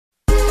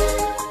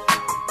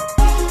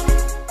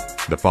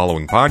The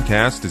following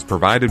podcast is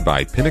provided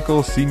by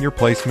Pinnacle Senior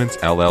Placements,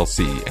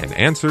 LLC and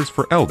Answers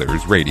for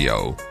Elders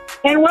Radio.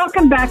 And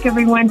welcome back,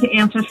 everyone, to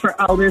Answers for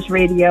Elders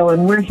Radio.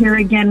 And we're here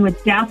again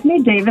with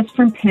Daphne Davis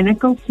from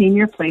Pinnacle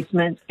Senior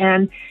Placements.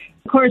 And,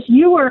 of course,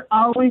 you are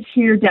always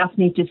here,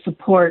 Daphne, to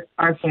support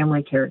our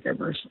family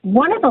caregivers.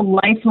 One of the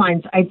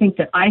lifelines I think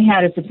that I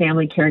had as a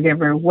family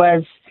caregiver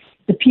was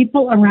the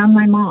people around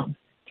my mom.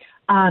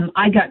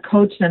 I got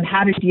coached on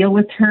how to deal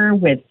with her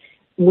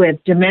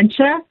with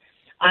dementia.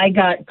 I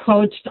got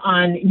coached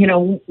on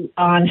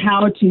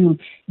how to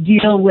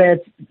deal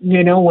with,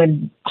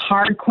 when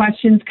hard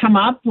questions come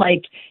up,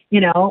 like,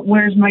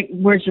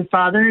 where's your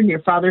father? And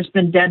your father's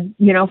been dead,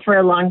 for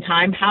a long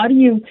time. How do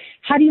you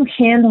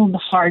handle the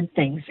hard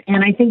things?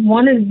 And I think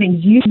one of the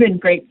things you've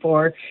been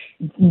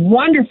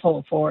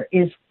wonderful for,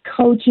 is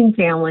coaching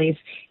families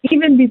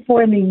even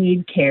before they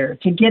need care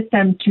to get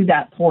them to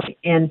that point.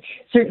 And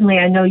certainly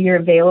I know you're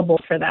available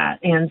for that.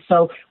 And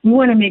so we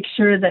want to make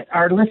sure that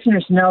our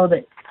listeners know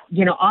that,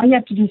 all you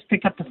have to do is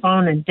pick up the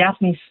phone, and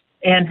Daphne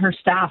and her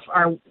staff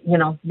are,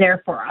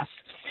 there for us.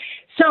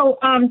 So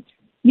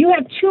you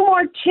have two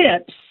more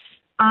tips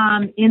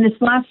in this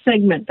last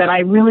segment that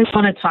I really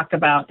want to talk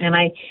about, and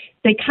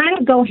they kind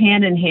of go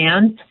hand in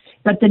hand.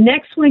 But the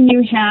next one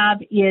you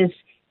have is,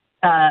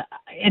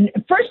 and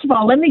first of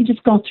all, let me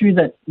just go through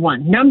the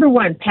one. Number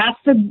one, pass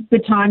the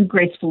baton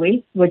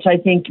gracefully, which I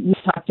think we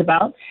talked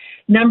about.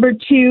 Number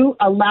two,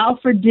 allow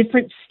for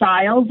different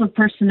styles of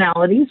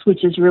personalities,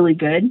 which is really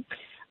good.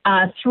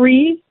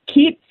 3,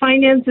 keep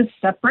finances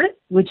separate,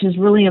 which is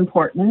really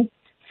important.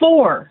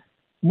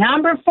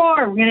 Number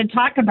 4, we're going to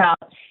talk about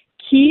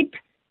keep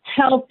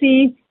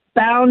healthy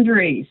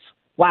boundaries.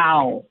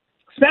 Wow.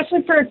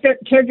 Especially for a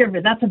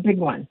caregiver, that's a big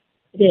one.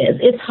 It is.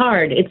 It's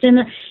hard. It's in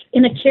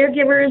a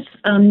caregiver's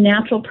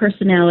natural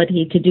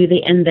personality to do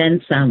the and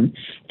then some,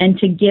 and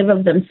to give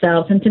of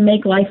themselves and to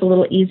make life a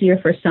little easier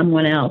for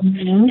someone else.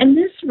 Mm-hmm. And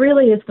this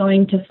really is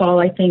going to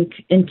fall, I think,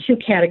 in 2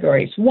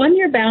 categories. 1,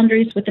 your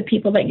boundaries with the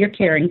people that you're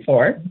caring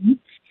for. Mm-hmm.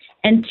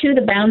 And 2,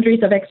 the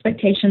boundaries of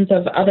expectations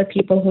of other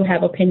people who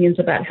have opinions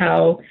about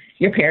how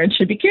your parents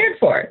should be cared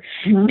for.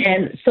 Mm-hmm.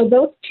 And so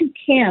those 2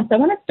 camps, I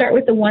want to start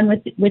with the one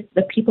with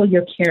the people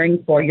you're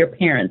caring for, your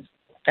parents.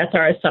 That's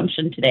our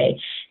assumption today,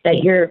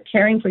 that you're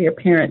caring for your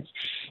parents.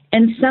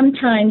 And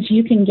sometimes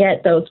you can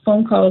get those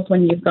phone calls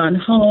when you've gone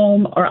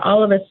home, or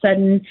all of a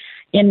sudden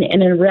in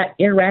an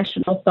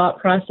irrational thought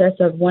process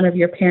of one of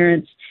your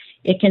parents,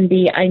 it can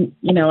be, I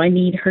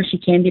need Hershey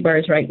candy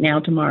bars right now,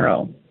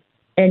 tomorrow.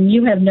 And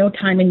you have no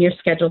time in your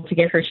schedule to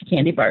get Hershey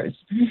candy bars.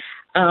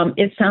 Mm-hmm.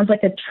 It sounds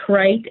like a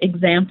trite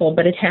example,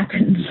 but it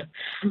happens.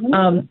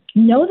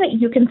 Mm-hmm. Know that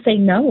you can say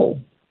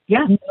no.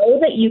 Yeah. Know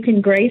that you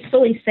can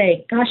gracefully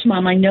say, gosh,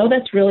 Mom, I know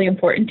that's really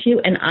important to you,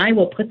 and I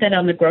will put that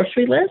on the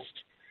grocery list.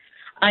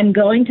 I'm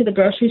going to the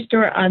grocery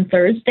store on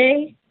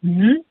Thursday.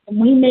 Mm-hmm.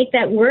 We make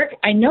that work.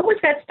 I know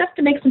we've got stuff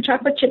to make some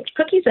chocolate chip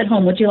cookies at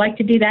home. Would you like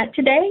to do that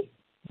today?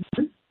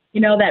 Mm-hmm.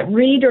 That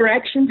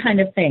redirection kind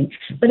of thing.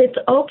 But it's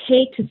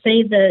okay to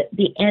say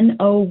the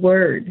N-O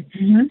word,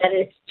 mm-hmm. that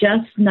it's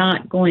just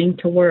not going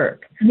to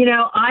work.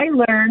 I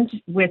learned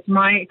with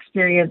my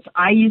experience,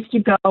 I used to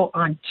go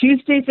on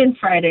Tuesdays and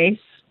Fridays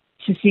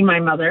to see my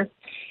mother,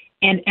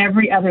 and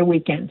every other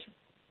weekend.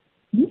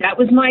 That's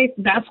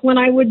when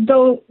I would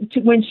go to,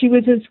 when she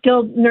was in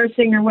skilled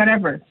nursing or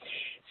whatever.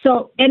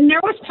 So, and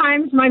there was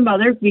times my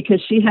mother, because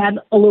she had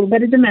a little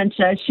bit of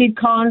dementia, she'd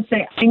call and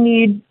say, I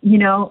need,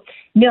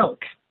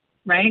 milk,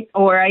 right?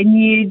 Or I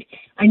need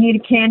a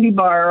candy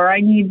bar, or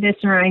I need this,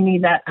 or I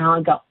need that. And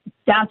I'll go,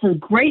 that's a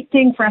great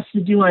thing for us to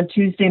do on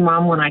Tuesday,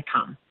 Mom, when I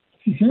come.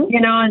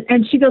 Mm-hmm.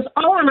 And she goes,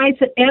 oh, and I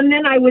said, and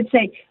then I would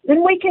say,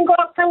 then we can go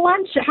out for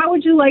lunch. How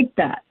would you like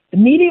that?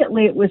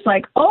 Immediately it was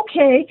like,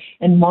 okay.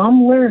 And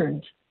Mom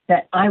learned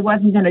that I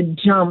wasn't going to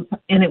jump,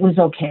 and it was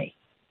okay.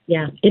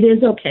 Yeah, it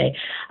is okay.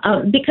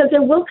 Because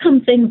there will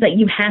come things that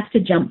you have to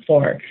jump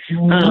for.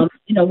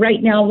 Mm-hmm.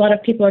 Right now, a lot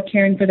of people are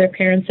caring for their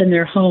parents in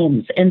their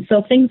homes. And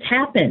so things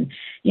happen.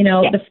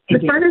 The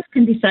furnace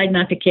can decide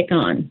not to kick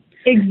on.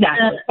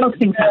 Exactly. Those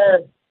things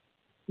happen.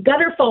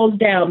 Gutter falls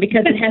down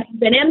because it hasn't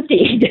been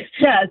emptied.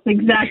 Yes,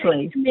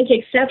 exactly. To make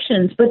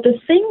exceptions. But the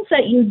things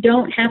that you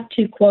don't have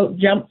to, quote,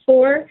 jump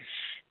for,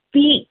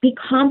 be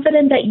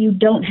confident that you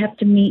don't have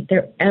to meet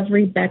their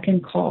every beck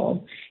and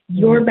call.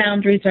 Your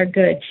boundaries are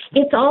good.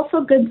 It's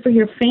also good for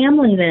your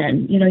family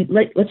then.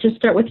 Let's just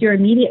start with your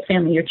immediate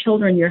family, your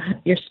children, your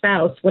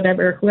spouse,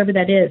 whoever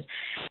that is,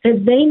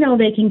 that they know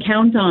they can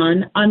count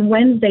on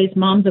Wednesdays,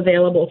 Mom's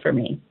available for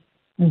me.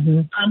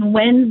 Mm-hmm. On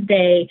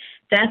Wednesday,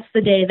 that's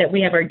the day that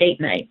we have our date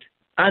night.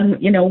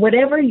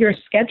 Whatever your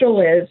schedule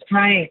is,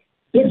 right.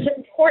 It's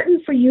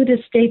important for you to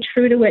stay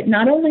true to it,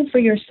 not only for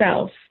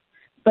yourself,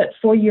 but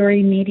for your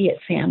immediate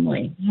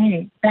family.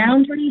 Right.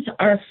 Boundaries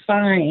are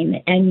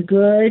fine and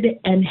good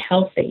and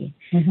healthy.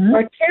 Mm-hmm. For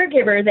a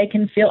caregiver, they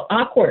can feel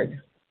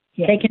awkward.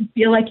 Yeah. They can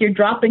feel like you're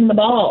dropping the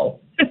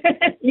ball.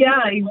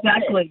 Yeah,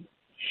 exactly.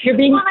 You're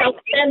being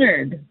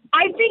self-centered.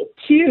 I think,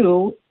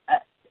 too,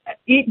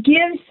 it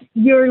gives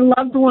your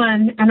loved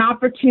one an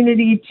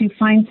opportunity to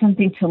find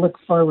something to look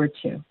forward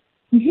to.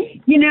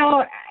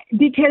 Mm-hmm.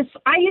 Because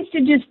I used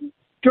to just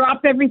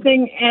drop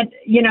everything at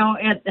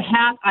the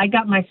hat. I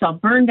got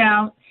myself burned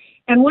out.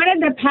 And what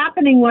ended up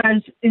happening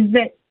is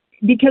that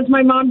because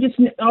my mom just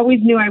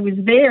always knew I was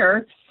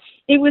there,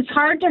 it was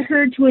hard to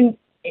her to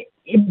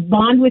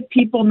bond with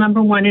people,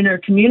 number one, in her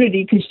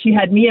community, because she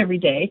had me every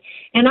day.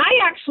 And I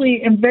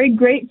actually am very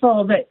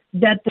grateful that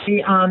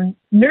the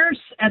nurse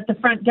at the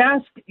front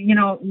desk,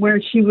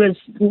 where she was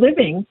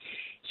living,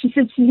 she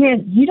said,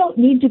 Suzanne, you don't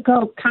need to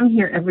come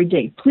here every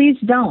day. Please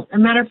don't. As a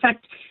matter of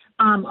fact,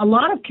 a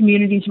lot of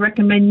communities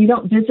recommend you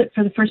don't visit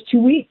for the first 2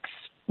 weeks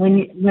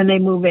when they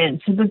move in,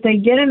 so that they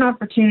get an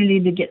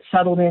opportunity to get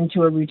settled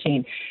into a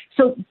routine.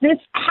 So this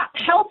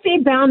healthy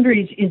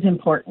boundaries is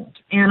important.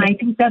 And I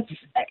think that's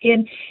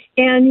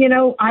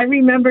I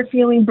remember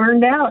feeling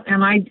burned out,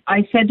 and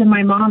I said to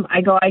my mom,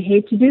 I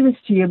hate to do this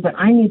to you, but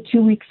I need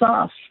 2 weeks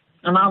off,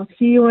 and I'll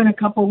see you in a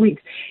couple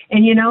weeks.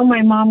 And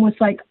my mom was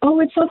like, oh,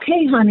 it's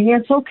okay, honey,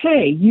 it's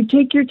okay. You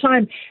take your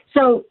time.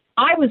 So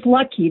I was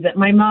lucky that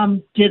my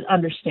mom did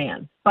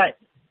understand, but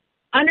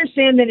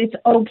understand that it's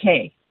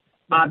okay.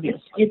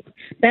 Obviously.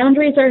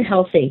 Boundaries are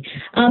healthy.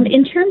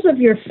 In terms of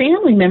your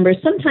family members,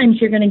 sometimes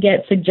you're going to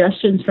get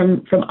suggestions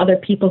from other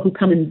people who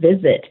come and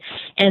visit.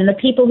 And the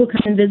people who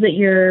come and visit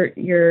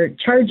your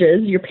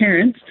charges, your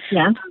parents,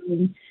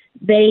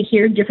 they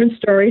hear different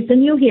stories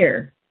than you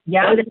hear.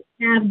 Yeah. Or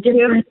they have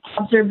different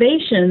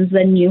observations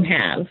than you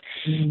have.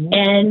 Mm-hmm.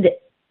 And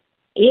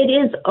it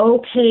is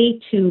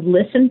okay to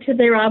listen to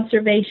their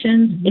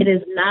observations. Mm-hmm. It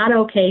is not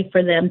okay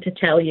for them to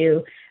tell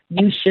you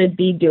should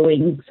be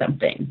doing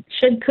something.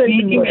 Should, could,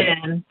 and would.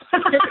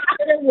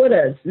 Should and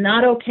wouldas.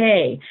 Not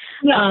okay.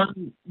 Yeah.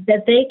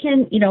 That they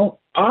can,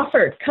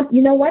 offer.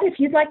 You know what? If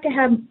you'd like to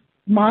have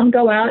mom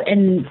go out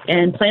and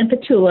plant the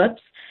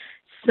tulips,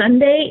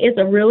 Sunday is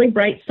a really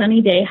bright,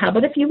 sunny day. How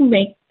about if you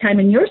make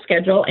time in your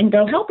schedule and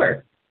go help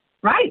her?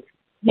 Right.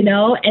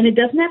 And it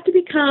doesn't have to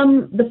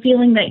become the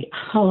feeling that,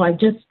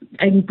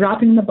 I'm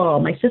dropping the ball.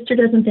 My sister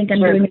doesn't think I'm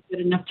doing a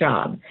good enough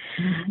job.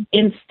 Mm-hmm.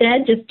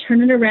 Instead, just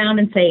turn it around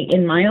and say,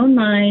 in my own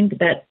mind,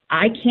 that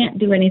I can't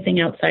do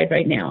anything outside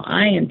right now.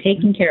 I am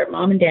taking care of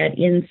mom and dad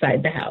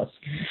inside the house.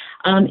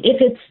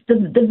 If it's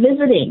the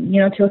visiting,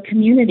 to a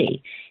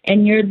community,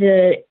 and you're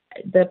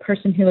the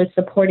person who is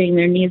supporting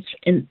their needs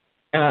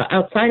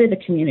outside of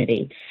the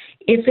community,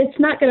 if it's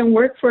not going to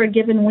work for a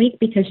given week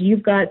because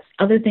you've got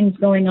other things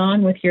going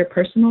on with your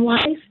personal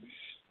life,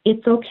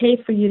 it's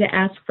okay for you to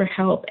ask for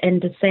help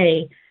and to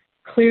say,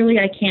 clearly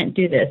I can't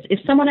do this. If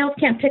someone else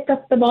can't pick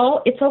up the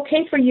ball, it's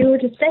okay for you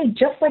to say,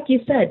 just like you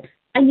said,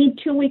 I need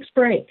 2 weeks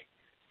break.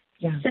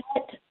 Yeah.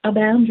 Set a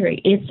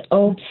boundary. It's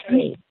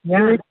okay.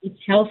 Yeah. It's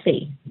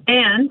healthy.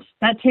 And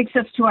that takes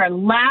us to our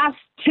last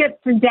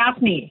tip from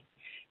Daphne.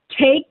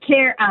 Take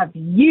care of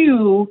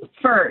you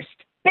first.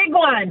 Big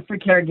one for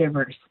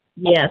caregivers.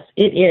 Yes,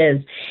 it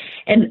is.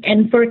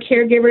 And for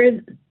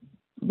caregivers,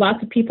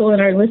 lots of people and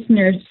our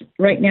listeners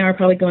right now are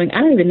probably going, I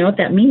don't even know what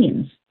that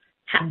means.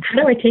 How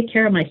do I take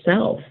care of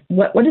myself?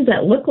 What does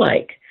that look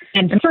like?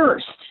 And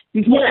first,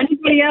 before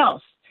anybody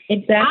else.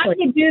 Exactly. How do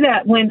you do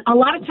that when a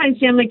lot of times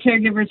family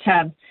caregivers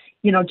have,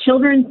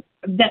 children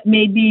that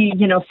may be,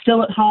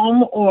 still at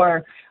home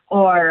or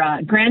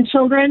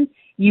grandchildren?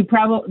 You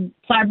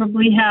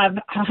probably have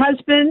a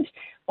husband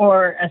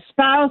or a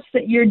spouse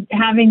that you're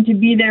having to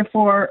be there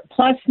for,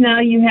 plus now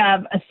you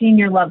have a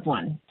senior loved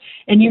one.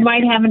 And you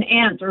might have an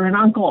aunt or an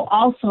uncle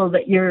also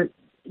that you're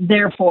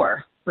there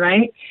for,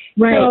 right?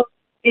 Right. So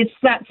it's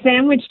that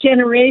sandwich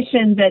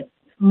generation that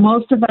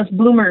most of us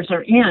boomers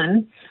are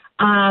in.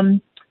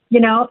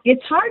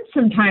 It's hard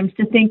sometimes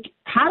to think,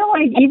 how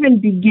do I even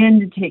begin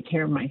to take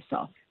care of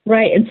myself?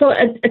 Right. And so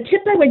a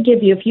tip I would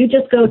give you, if you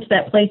just go to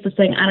that place of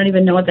saying, I don't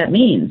even know what that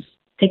means,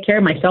 take care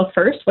of myself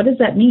first, what does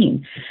that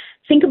mean?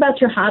 Think about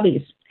your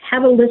hobbies.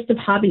 Have a list of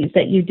hobbies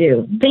that you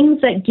do,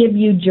 things that give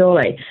you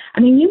joy. I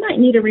mean, you might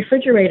need a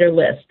refrigerator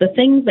list, the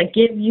things that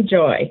give you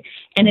joy.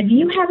 And if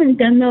you haven't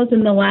done those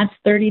in the last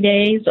 30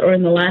 days or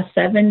in the last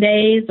 7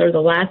 days or the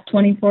last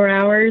 24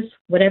 hours,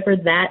 whatever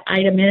that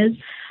item is,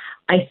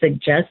 I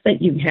suggest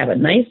that you have a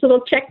nice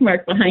little check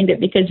mark behind it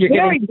because you're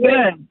going to do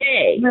it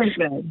today. Very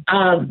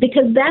good.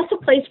 Because that's a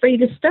place for you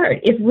to start.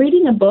 If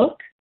reading a book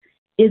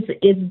is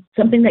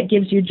something that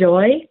gives you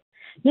joy,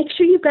 make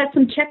sure you've got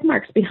some check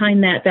marks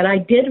behind that I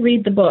did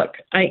read the book.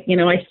 I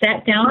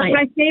sat down. That's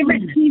my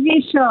favorite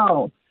TV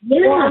show.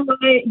 Yeah.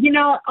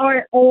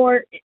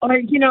 Or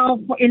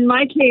in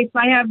my case,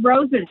 I have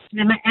roses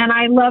and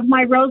I love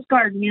my rose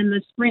garden in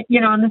the spring,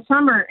 in the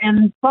summer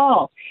and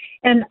fall,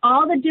 and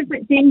all the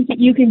different things that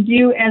you can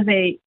do as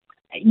a,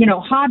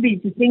 hobbies,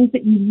 the things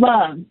that you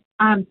love.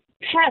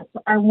 Pets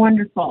are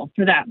wonderful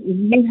for that.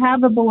 If you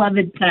have a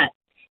beloved pet,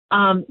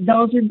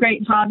 those are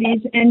great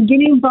hobbies, and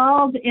getting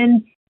involved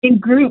in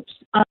groups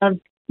of,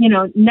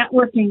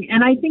 networking.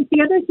 And I think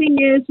the other thing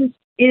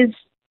is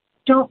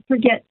don't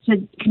forget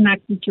to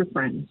connect with your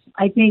friends.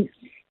 I think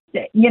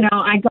that,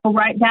 I go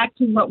right back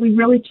to what we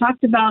really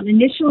talked about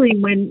initially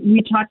when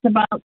we talked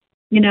about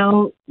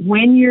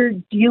when you're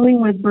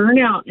dealing with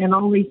burnout and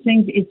all these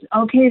things, it's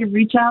okay to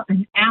reach out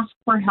and ask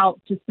for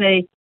help, to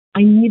say,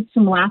 I need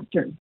some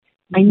laughter.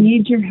 I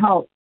need your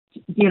help.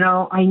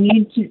 I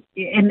need to,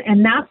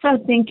 and that's, I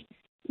think,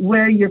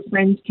 where your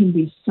friends can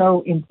be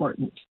so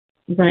important.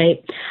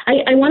 Right.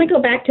 I want to go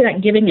back to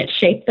that giving it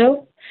shape,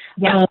 though.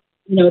 Yeah.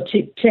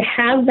 To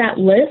have that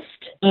list,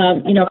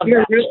 if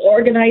you're a real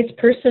organized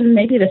person,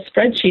 maybe the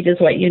spreadsheet is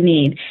what you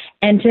need.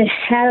 And to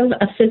have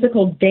a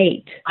physical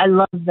date. I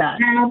love that.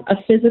 Have a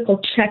physical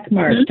check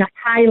mark to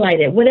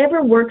highlight it,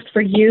 whatever works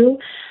for you,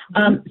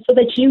 so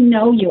that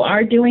you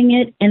are doing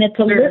it. And it's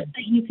a list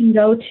that you can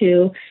go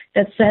to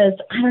that says,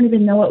 I don't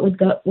even know what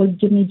would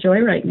give me joy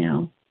right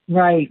now.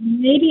 Right.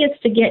 Maybe it's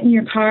to get in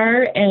your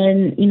car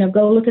and,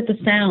 go look at the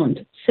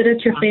sound, sit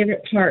at your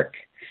favorite park.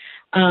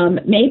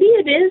 Maybe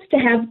it is to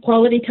have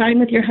quality time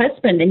with your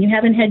husband and you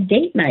haven't had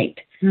date night.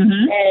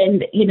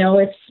 And,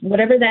 it's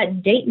whatever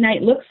that date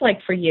night looks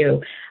like for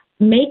you.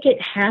 Make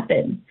it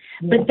happen.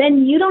 But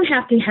then you don't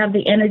have to have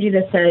the energy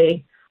to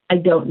say, I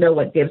don't know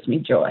what gives me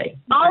joy.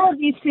 All of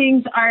these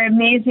things are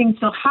amazing.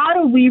 So how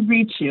do we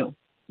reach you?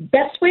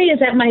 Best way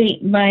is at my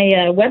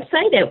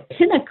website at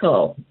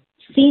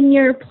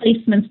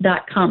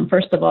pinnacleseniorplacements.com,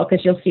 first of all,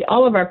 because you'll see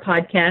all of our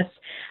podcasts.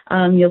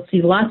 You'll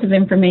see lots of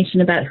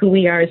information about who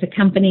we are as a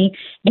company.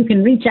 You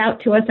can reach out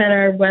to us at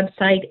our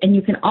website, and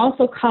you can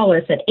also call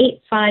us at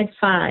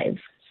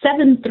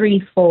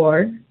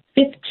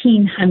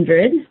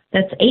 855-734-1500.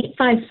 That's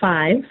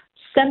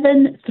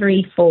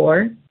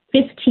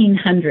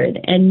 855-734-1500,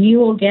 and you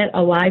will get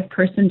a live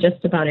person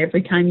just about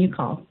every time you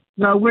call.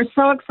 Well, we're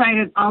so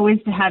excited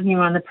always to have you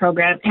on the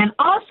program. And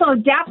also,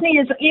 Daphne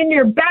is in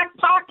your back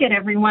pocket,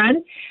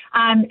 everyone.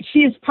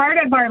 She is part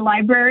of our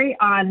library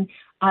on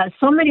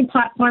so many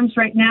platforms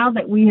right now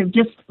that we have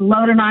just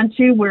loaded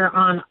onto. We're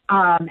on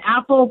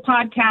Apple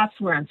Podcasts,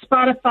 we're on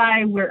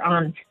Spotify, we're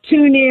on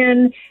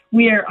TuneIn,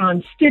 we're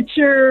on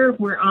Stitcher,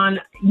 we're on,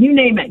 you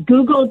name it,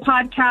 Google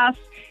Podcasts.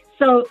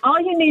 So all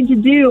you need to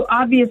do,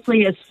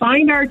 obviously, is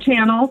find our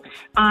channel.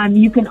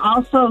 You can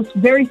also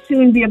very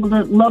soon be able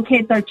to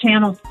locate our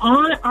channels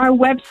on our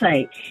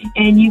website.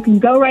 And you can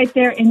go right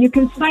there and you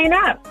can sign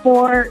up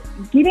for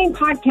getting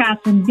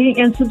podcasts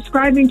and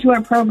subscribing to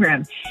our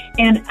program.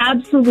 And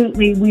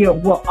absolutely, we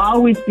will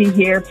always be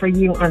here for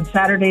you on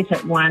Saturdays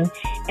at 1.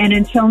 And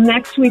until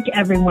next week,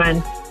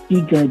 everyone, be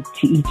good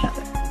to each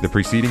other. The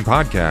preceding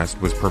podcast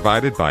was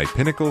provided by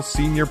Pinnacle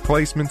Senior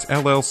Placements,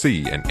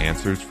 LLC and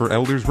Answers for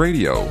Elders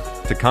Radio.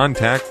 To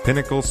contact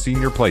Pinnacle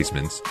Senior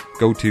Placements,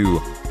 go to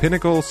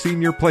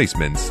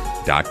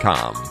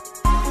pinnacleseniorplacements.com.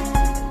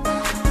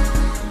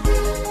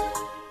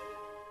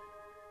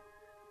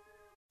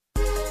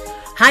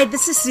 Hi,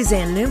 this is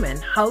Suzanne Newman,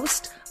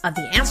 host of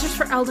the Answers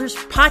for Elders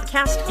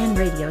podcast and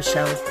radio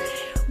show.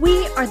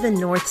 We are the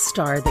North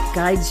Star that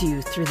guides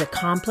you through the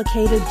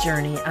complicated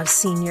journey of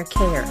senior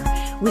care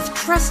with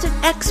trusted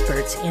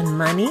experts in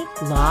money,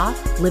 law,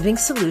 living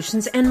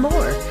solutions, and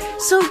more.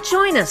 So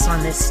join us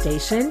on this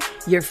station,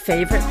 your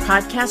favorite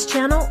podcast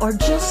channel, or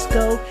just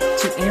go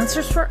to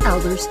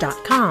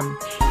AnswersForElders.com.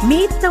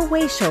 Meet the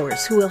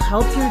Wayshowers who will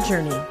help your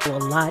journey go a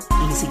lot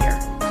easier.